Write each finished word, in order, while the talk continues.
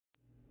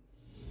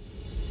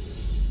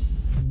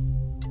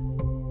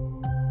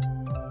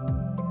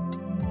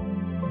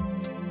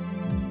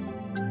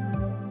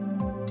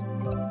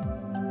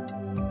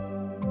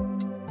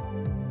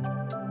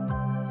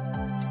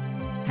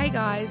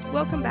guys,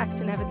 welcome back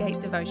to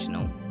Navigate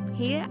Devotional.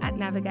 Here at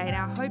Navigate,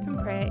 our hope and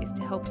prayer is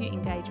to help you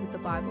engage with the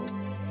Bible.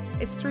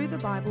 It's through the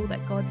Bible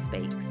that God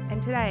speaks,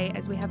 and today,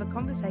 as we have a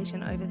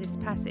conversation over this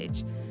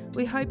passage,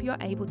 we hope you're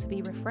able to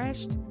be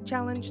refreshed,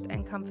 challenged,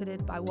 and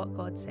comforted by what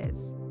God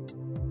says.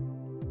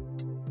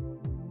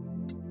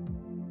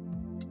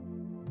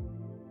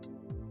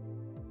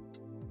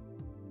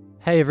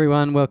 Hey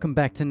everyone, welcome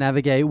back to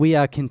Navigate. We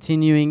are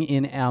continuing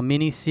in our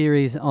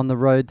mini-series on the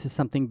road to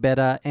something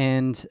better,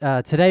 and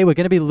today we're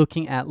going to be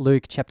looking at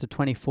Luke chapter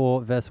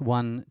 24, verse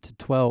 1 to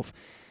 12.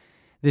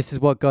 This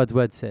is what God's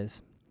word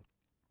says.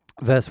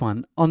 Verse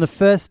 1, on the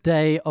first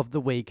day of the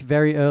week,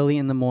 very early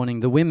in the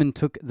morning, the women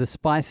took the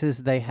spices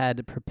they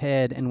had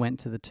prepared and went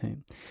to the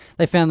tomb.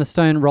 They found the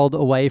stone rolled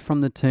away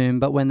from the tomb,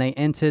 but when they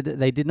entered,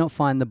 they did not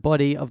find the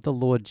body of the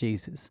Lord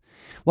Jesus.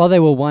 While they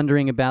were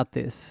wondering about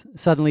this,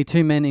 suddenly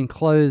two men in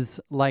clothes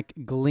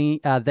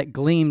that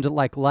gleamed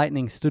like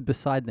lightning stood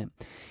beside them.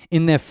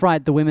 In their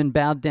fright, the women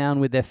bowed down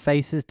with their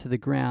faces to the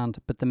ground,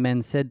 but the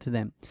men said to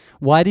them,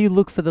 "Why do you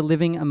look for the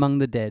living among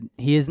the dead?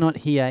 He is not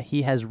here,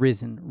 he has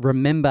risen.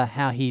 Remember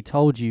how he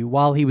told you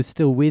while he was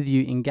still with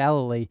you in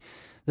Galilee,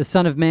 the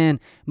Son of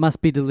Man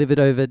must be delivered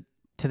over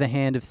to the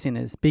hand of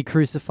sinners, be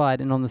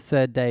crucified, and on the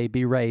third day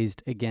be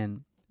raised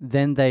again."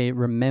 Then they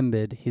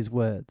remembered his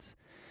words.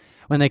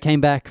 When they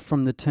came back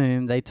from the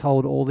tomb, they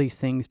told all these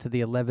things to the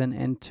 11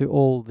 and to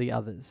all the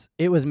others.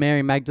 It was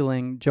Mary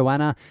Magdalene,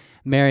 Joanna,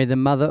 Mary the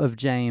mother of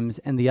James,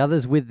 and the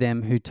others with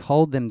them who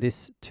told them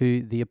this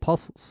to the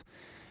apostles.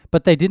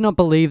 But they did not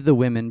believe the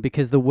women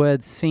because the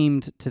words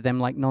seemed to them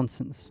like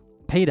nonsense.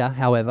 Peter,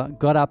 however,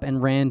 got up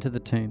and ran to the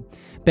tomb.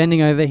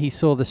 Bending over, he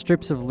saw the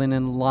strips of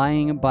linen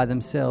lying by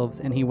themselves,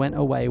 and he went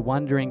away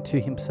wondering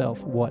to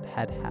himself what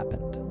had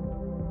happened.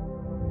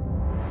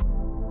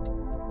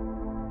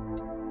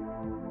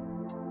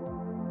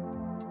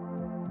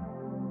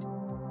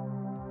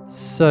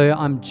 So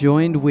I'm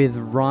joined with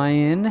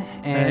Ryan,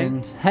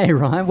 and hey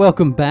Ryan,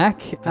 welcome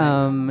back.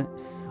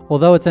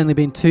 Although it's only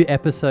been 2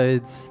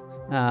 episodes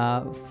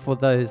for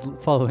those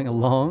following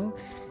along,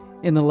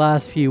 in the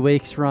last few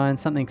weeks, Ryan,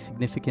 something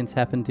significant's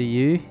happened to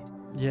you.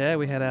 Yeah,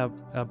 we had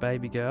our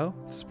baby girl,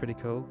 which is pretty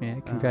cool. Yeah,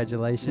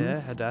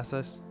 congratulations. Yeah,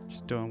 Hadassah,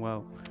 she's doing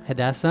well.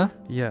 Hadassah?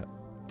 Yeah.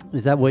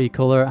 Is that what you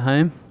call her at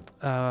home?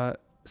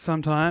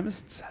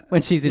 Sometimes.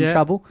 When she's in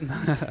trouble? So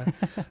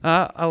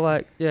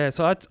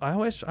I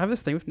have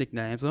this thing with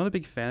nicknames. I'm not a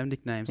big fan of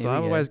nicknames, so I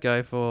always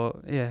go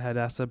for,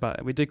 Hadassah,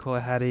 but we do call her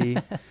Hattie.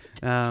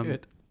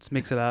 Good. Let's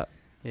mix it up.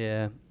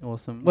 Yeah,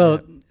 awesome. Well,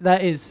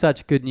 that is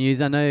such good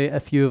news. I know a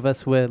few of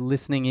us were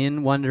listening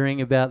in, wondering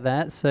about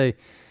that, so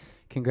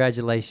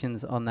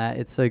congratulations on that.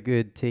 It's so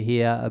good to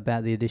hear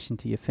about the addition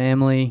to your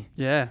family.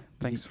 Yeah,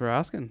 thanks for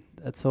asking.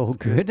 That's all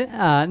good.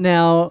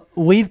 Now,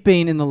 we've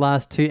been in the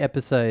last 2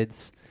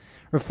 episodes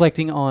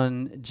reflecting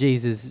on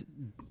Jesus,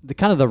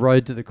 the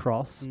road to the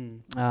cross,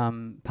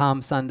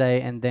 Palm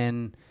Sunday, and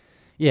then,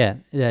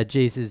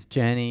 Jesus'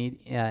 journey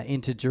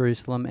into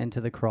Jerusalem and to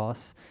the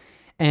cross.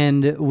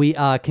 And we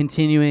are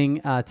continuing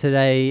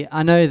today.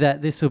 I know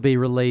that this will be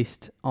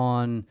released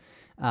on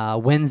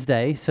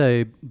Wednesday,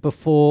 so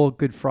before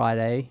Good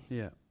Friday.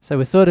 Yeah. So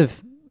we're sort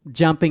of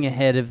jumping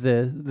ahead of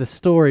the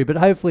story, but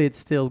hopefully it's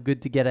still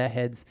good to get our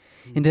heads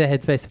into the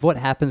headspace of what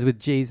happens with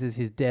Jesus,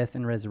 his death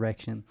and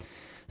resurrection.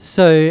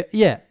 So,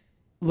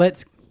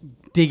 let's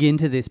dig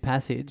into this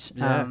passage.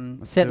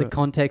 Set the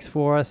context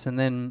for us, and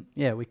then,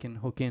 we can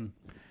hook in.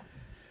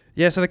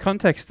 Yeah, so the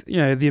context,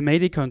 the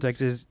immediate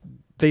context is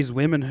these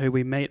women who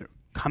we meet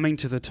coming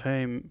to the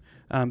tomb.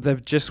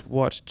 They've just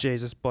watched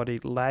Jesus' body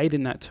laid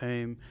in that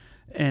tomb,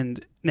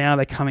 and now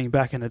they're coming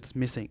back and it's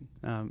missing.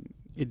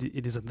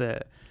 It isn't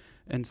there.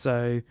 And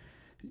so,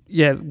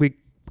 we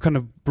kind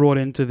of brought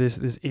into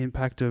this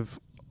impact of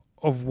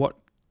what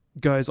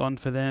goes on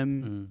for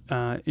them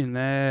in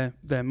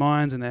their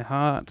minds and their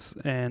hearts,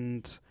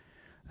 and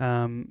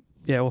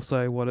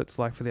also what it's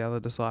like for the other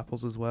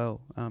disciples as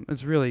well.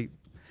 It's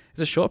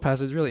a short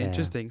passage, really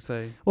interesting.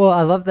 So, well,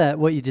 I love that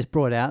what you just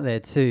brought out there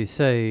too.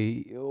 So,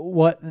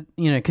 what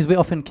because we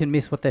often can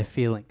miss what they're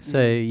feeling.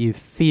 So you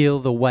feel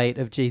the weight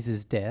of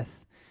Jesus'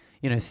 death,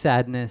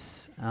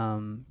 sadness,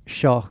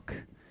 shock,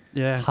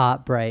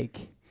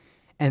 heartbreak,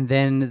 and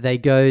then they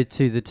go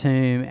to the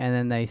tomb and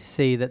then they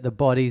see that the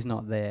body's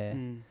not there.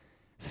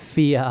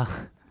 Fear,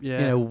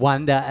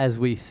 wonder, as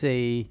we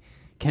see,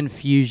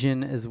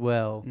 confusion as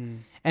well.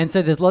 And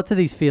so there's lots of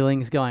these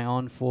feelings going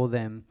on for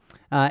them.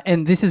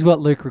 And this is what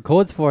Luke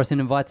records for us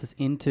and invites us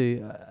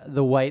into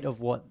the weight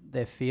of what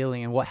they're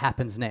feeling and what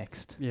happens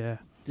next. Yeah,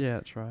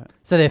 that's right.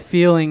 So they're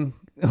feeling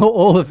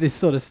all of this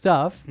sort of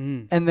stuff,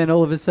 and then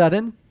all of a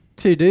sudden,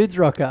 2 dudes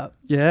rock up.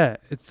 Yeah,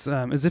 it's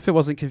as if it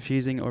wasn't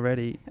confusing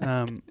already.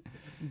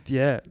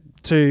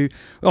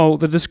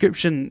 The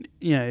description,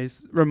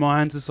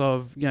 reminds us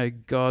of,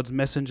 God's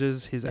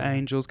messengers, his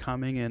angels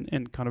coming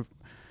and kind of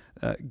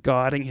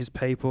guiding his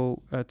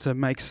people to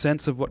make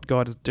sense of what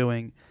God is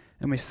doing.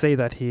 And we see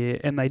that here.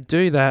 And they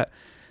do that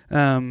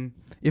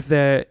if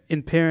their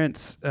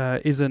appearance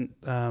isn't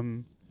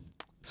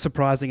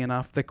surprising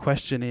enough. The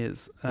question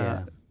is,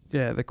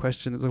 the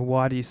question is,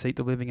 why do you seek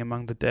the living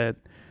among the dead?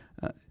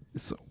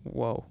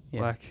 Whoa.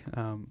 Yeah. Like,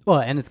 Well,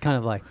 and it's kind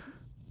of like,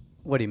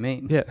 what do you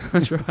mean? yeah,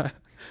 that's right.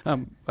 I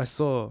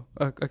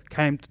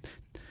came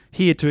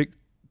here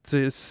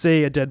to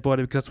see a dead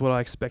body because that's what I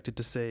expected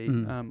to see.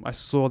 I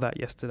saw that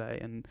yesterday,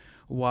 and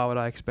why would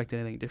I expect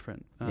anything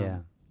different?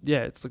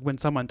 Yeah, it's like when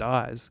someone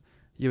dies,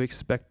 you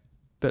expect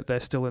that they're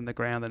still in the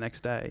ground the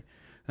next day.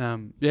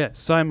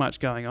 So much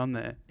going on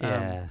there.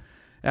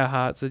 Our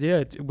hearts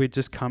we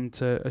just come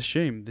to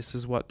assume this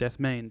is what death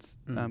means.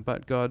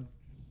 But God,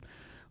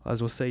 as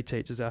we'll see,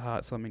 teaches our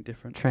hearts something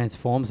different.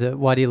 Transforms it.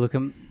 Why do you look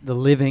at the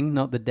living,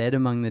 not the dead,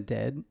 among the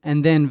dead?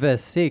 And then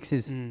verse 6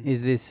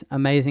 is this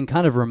amazing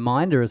kind of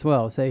reminder as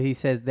well. So he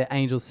says, the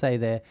angels say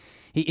there,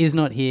 he is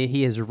not here,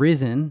 he has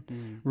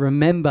risen.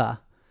 Remember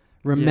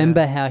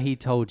how he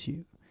told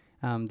you.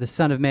 The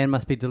Son of Man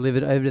must be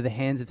delivered over to the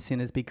hands of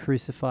sinners, be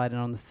crucified, and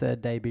on the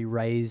third day be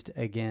raised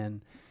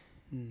again.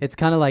 It's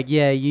kind of like,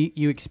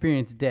 you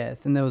experienced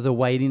death, and there was a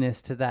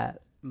weightiness to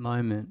that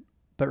moment.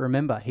 But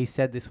remember, he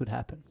said this would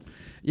happen.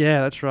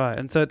 Yeah, that's right.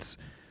 And so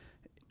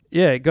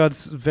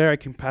God's very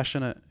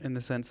compassionate in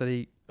the sense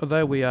that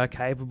although we are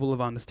capable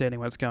of understanding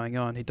what's going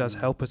on, he does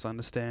help us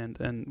understand.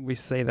 And we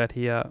see that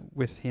here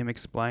with him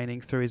explaining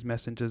through his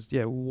messengers,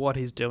 what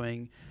he's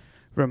doing,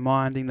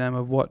 reminding them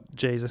of what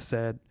Jesus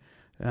said.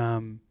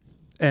 The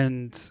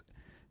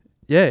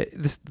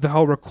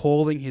whole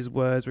recalling his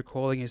words,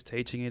 recalling his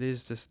teaching, it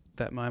is just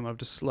that moment of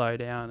just slow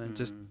down and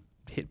just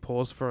hit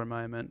pause for a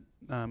moment.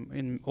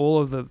 In all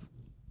of the,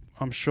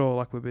 I'm sure,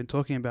 like we've been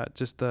talking about,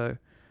 just the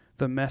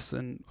mess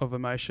of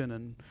emotion,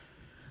 and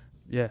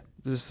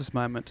there's this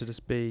moment to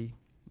just be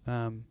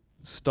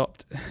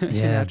stopped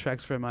in our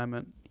tracks for a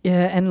moment.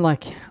 Yeah, and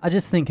like I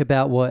just think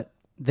about what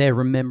they're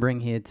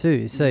remembering here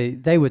too. So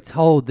they were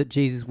told that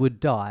Jesus would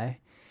die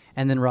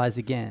and then rise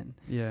again.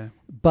 Yeah.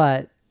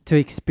 But to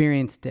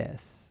experience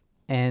death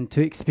and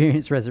to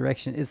experience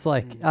resurrection, it's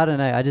like, I don't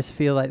know, I just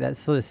feel like that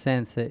sort of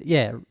sense that,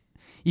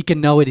 you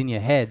can know it in your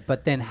head,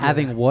 but then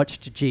having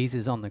watched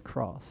Jesus on the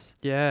cross.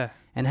 Yeah.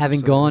 And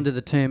having gone to the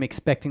tomb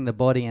expecting the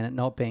body and it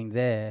not being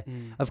there,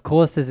 of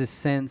course there's this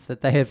sense that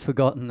they had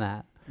forgotten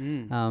that.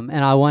 And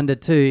I wonder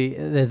too,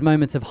 there's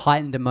moments of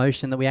heightened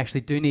emotion that we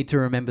actually do need to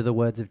remember the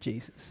words of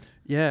Jesus.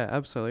 Yeah,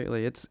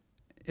 absolutely. It's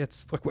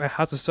like our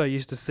hearts are so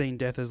used to seeing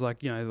death as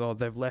like,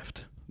 they've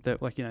left.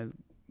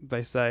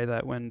 They say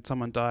that when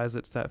someone dies,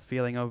 it's that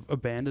feeling of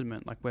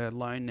abandonment, like we're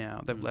alone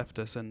now, they've left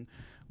us, and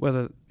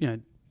whether,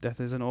 death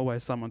isn't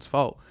always someone's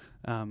fault.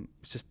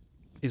 It's just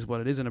is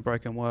what it is in a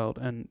broken world.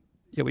 And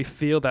we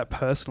feel that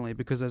personally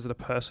because there's a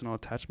personal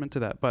attachment to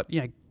that. But,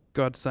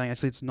 God's saying,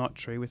 actually, it's not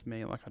true with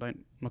me. Like,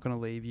 I'm not going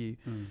to leave you.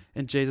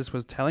 And Jesus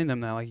was telling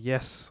them that, like,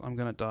 yes, I'm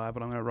going to die,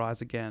 but I'm going to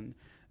rise again.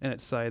 And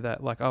it's say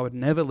that, like, I would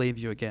never leave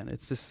you again.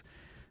 It's this,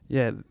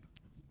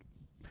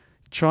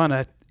 trying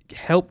to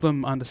help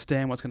them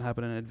understand what's going to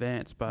happen in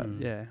advance. But,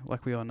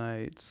 like we all know,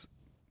 it's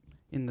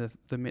in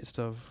the midst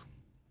of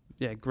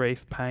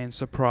grief, pain,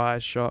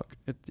 surprise, shock.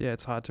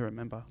 It's hard to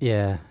remember.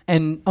 Yeah.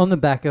 And on the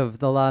back of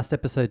the last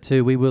episode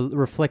too, we were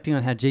reflecting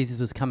on how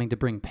Jesus was coming to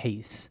bring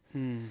peace.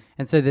 And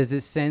so there's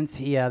this sense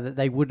here that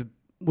they would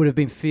have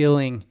been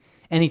feeling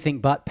anything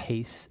but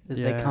peace as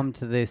they come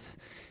to this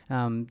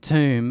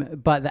tomb.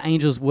 But the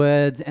angel's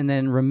words and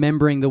then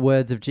remembering the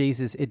words of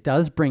Jesus, it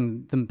does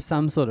bring them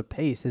some sort of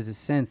peace. There's a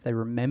sense they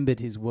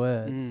remembered his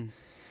words.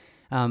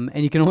 And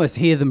you can almost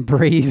hear them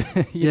breathe,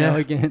 you know,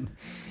 again.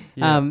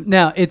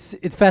 Now it's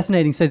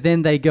fascinating. So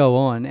then they go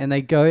on and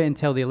they go and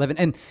tell the 11.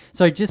 And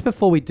so just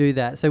before we do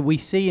that, so we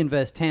see in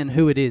verse 10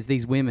 who it is,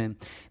 these women.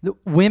 The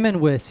women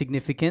were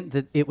significant,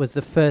 that it was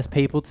the first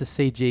people to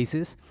see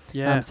Jesus.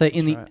 So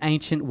in the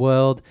ancient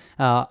world,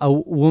 a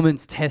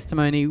woman's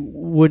testimony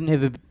wouldn't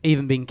have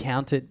even been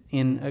counted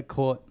in a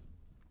court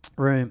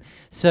room.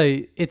 So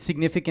it's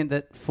significant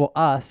that for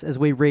us, as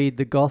we read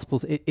the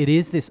Gospels, it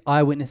is this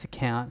eyewitness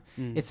account.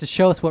 It's to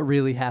show us what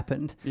really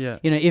happened.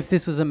 If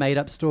this was a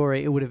made-up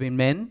story, it would have been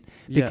men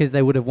because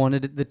they would have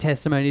wanted the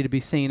testimony to be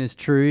seen as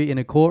true in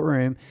a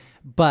courtroom.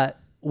 But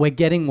we're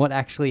getting what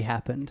actually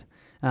happened.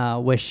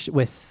 We're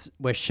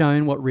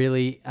shown what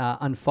really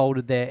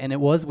unfolded there, and it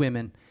was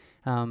women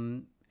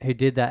who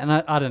did that. And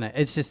I don't know,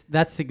 it's just,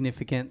 that's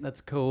significant.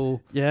 That's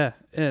cool. Yeah.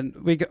 And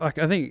I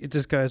think it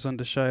just goes on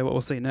to show what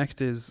we'll see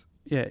next is,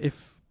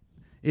 if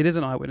it is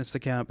an eyewitness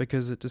account,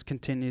 because it just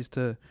continues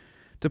to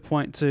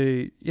point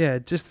to,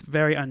 just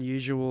very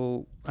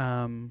unusual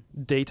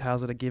details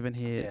that are given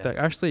here that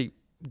actually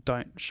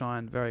don't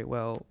shine very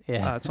well.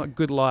 It's not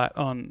good light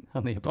on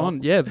the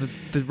apostles.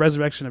 The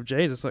resurrection of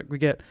Jesus. Like we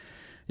get,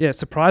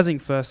 surprising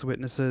first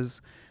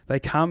witnesses. They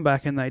come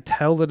back and they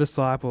tell the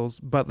disciples,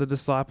 but the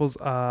disciples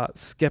are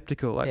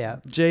skeptical.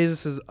 Like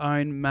Jesus'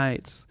 own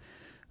mates,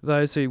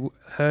 those who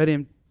heard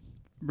him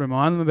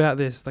remind them about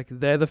this, like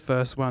they're the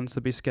first ones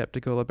to be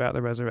skeptical about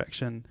the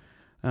resurrection.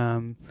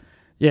 And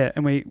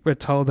we're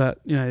told that,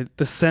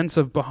 the sense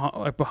of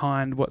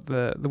behind what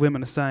the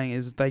women are saying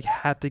is they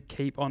had to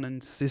keep on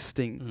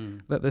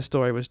insisting that the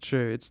story was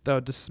true. They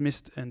were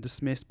dismissed,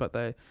 but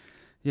they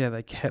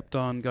they kept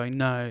on going,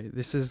 no,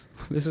 this is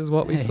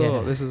what we saw.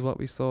 Yeah. This is what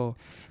we saw.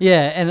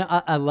 Yeah, and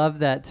I love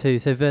that too.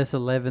 So verse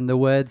 11, the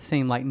words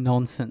seem like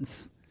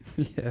nonsense.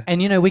 Yeah.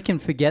 And, we can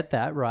forget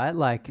that, right?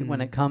 Like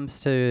when it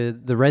comes to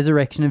the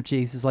resurrection of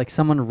Jesus, like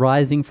someone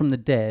rising from the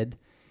dead,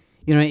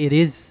 it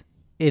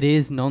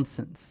is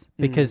nonsense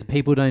because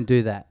people don't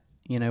do that.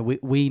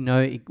 We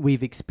know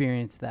we've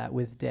experienced that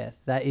with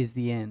death. That is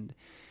the end.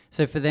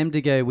 So for them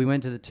to go, we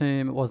went to the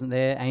tomb, it wasn't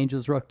there,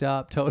 angels rocked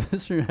up, told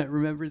us,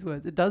 remember his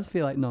words. It does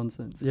feel like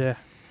nonsense. Yeah,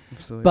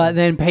 absolutely. But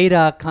then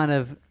Peter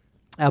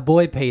our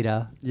boy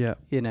Peter, yeah,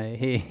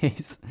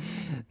 he's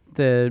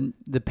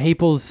the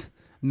people's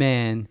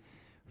man,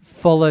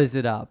 follows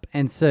it up.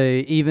 And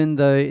so even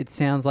though it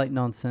sounds like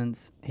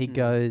nonsense, he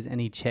goes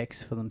and he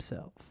checks for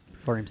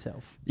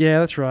himself. Yeah,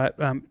 that's right.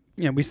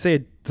 We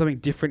see something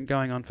different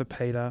going on for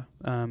Peter.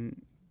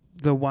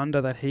 The wonder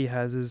that he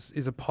has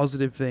is a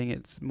positive thing.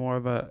 It's more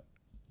of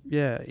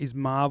he's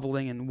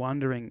marveling and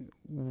wondering,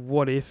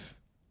 what if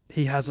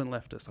he hasn't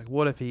left us? Like,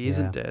 what if he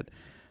isn't dead?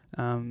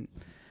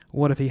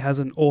 What if he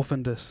hasn't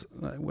orphaned us?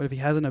 What if he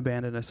hasn't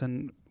abandoned us?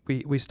 And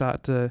we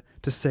start to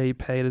see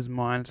Peter's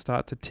mind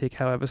start to tick,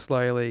 however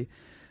slowly,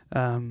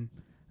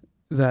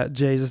 that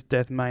Jesus'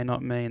 death may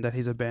not mean that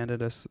he's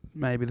abandoned us.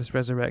 Maybe this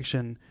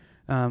resurrection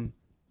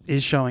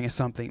is showing us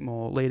something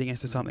more, leading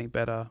us to something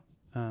better,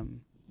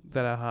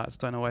 that our hearts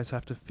don't always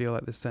have to feel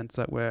like this sense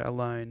that we're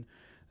alone,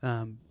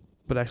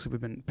 but actually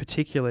we've been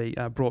particularly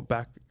brought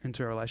back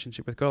into a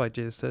relationship with God. Like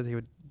Jesus says, he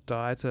would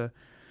die to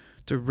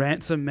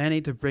ransom many,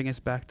 to bring us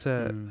back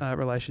to a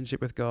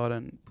relationship with God.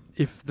 And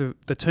if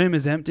the tomb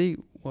is empty,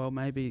 well,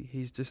 maybe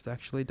he's just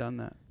actually done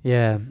that.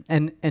 Yeah,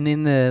 and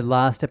in the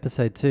last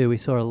episode too, we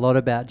saw a lot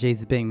about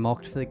Jesus being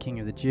mocked for the King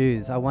of the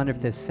Jews. I wonder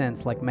if there's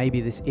sense like maybe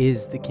this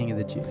is the King of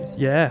the Jews.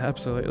 Yeah,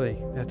 absolutely.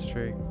 That's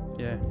true.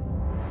 Yeah.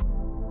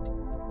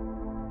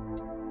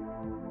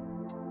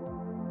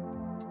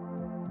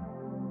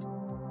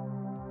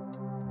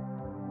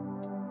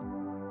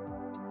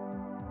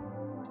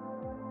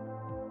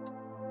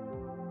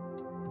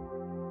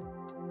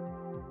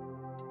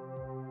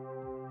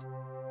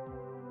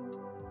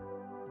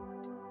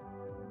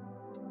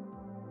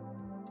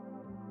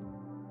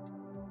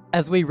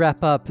 As we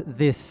wrap up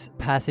this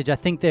passage, I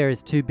think there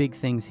is two big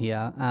things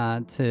here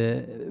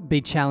to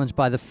be challenged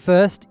by. The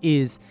first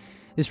is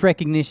this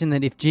recognition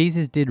that if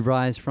Jesus did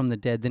rise from the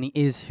dead, then he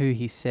is who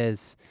he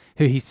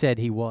said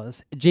he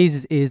was.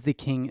 Jesus is the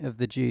King of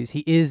the Jews.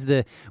 He is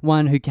the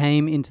one who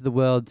came into the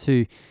world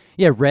to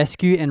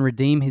rescue and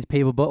redeem his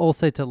people, but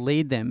also to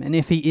lead them. And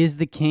if he is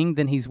the King,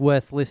 then he's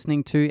worth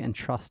listening to and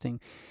trusting.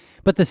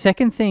 But the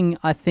second thing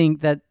I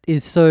think that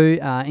is so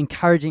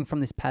encouraging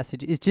from this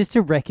passage is just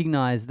to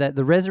recognize that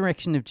the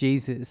resurrection of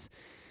Jesus,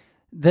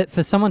 that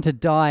for someone to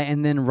die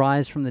and then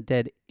rise from the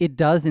dead, it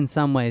does in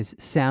some ways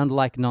sound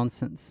like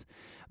nonsense.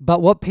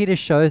 But what Peter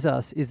shows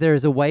us is there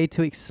is a way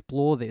to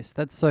explore this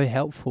that's so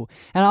helpful.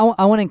 And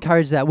I want to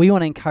encourage that. We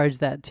want to encourage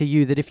that to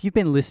you, that if you've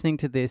been listening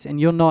to this and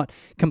you're not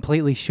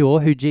completely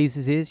sure who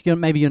Jesus is,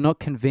 maybe you're not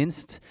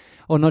convinced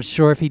or not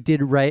sure if he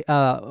did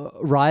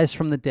rise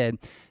from the dead,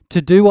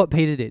 to do what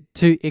Peter did,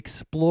 to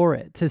explore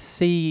it, to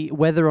see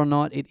whether or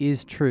not it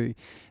is true.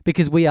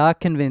 Because we are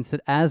convinced that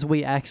as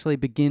we actually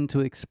begin to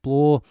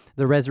explore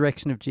the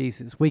resurrection of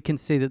Jesus, we can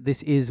see that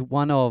this is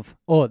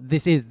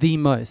this is the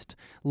most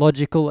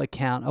logical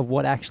account of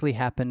what actually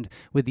happened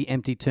with the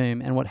empty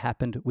tomb and what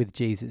happened with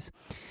Jesus.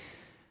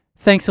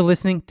 Thanks for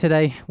listening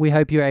today. We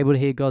hope you're able to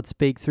hear God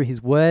speak through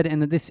his word,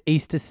 and that this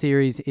Easter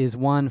series is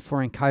one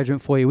for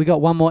encouragement for you. We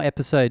got one more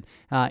episode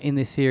in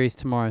this series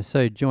tomorrow,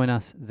 so join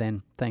us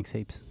then. Thanks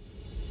heaps.